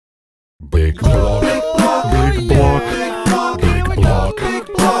Big block, big block, big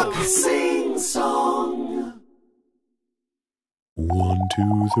block, Singsong. 1,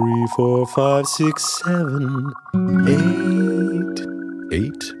 2, 3, 4, 5, 6, 7, 8.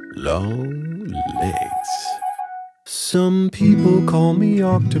 8 long legs. Some people call me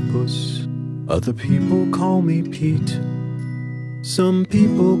Octopus, other people call me Pete. Some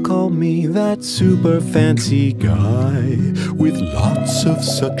people call me that super fancy guy with lots of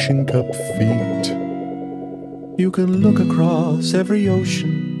suction cup feet. You can look across every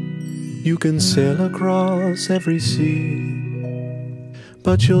ocean, you can sail across every sea,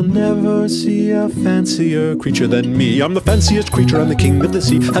 but you'll never see a fancier creature than me. I'm the fanciest creature, I'm the king of the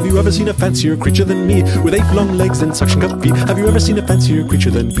sea. Have you ever seen a fancier creature than me? With 8 long legs and suction cup feet. Have you ever seen a fancier creature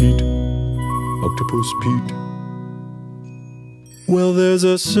than Pete? Octopus Pete. Well, there's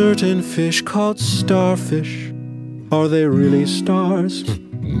a certain fish called starfish. Are they really stars?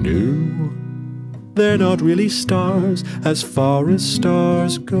 No. They're not really stars as far as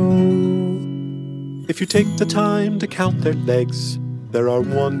stars go. If you take the time to count their legs, there are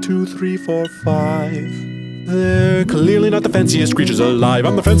 1, 2, 3, 4, 5. They're clearly not the fanciest creatures alive.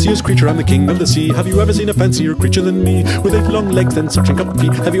 I'm the fanciest creature, I'm the king of the sea. Have you ever seen a fancier creature than me? With 8 long legs and suction cup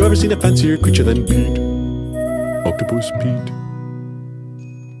feet. Have you ever seen a fancier creature than Pete? Octopus Pete.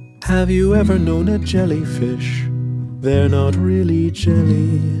 Have you ever known a jellyfish? They're not really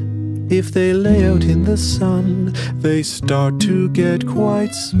jelly. If they lay out in the sun, they start to get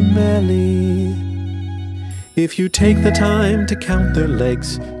quite smelly. If you take the time to count their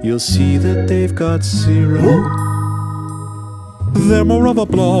legs, you'll see that they've got 0. They're more of a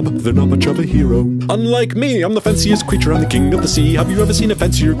blob, they're not much of a hero. Unlike me, I'm the fanciest creature, I'm the king of the sea. Have you ever seen a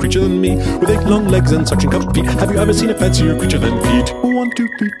fancier creature than me? With 8 long legs and suction cup feet. Have you ever seen a fancier creature than Pete? 1, 2,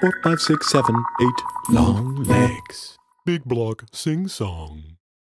 3, 4, 5, 6, 7, 8 long legs. Big block, sing song.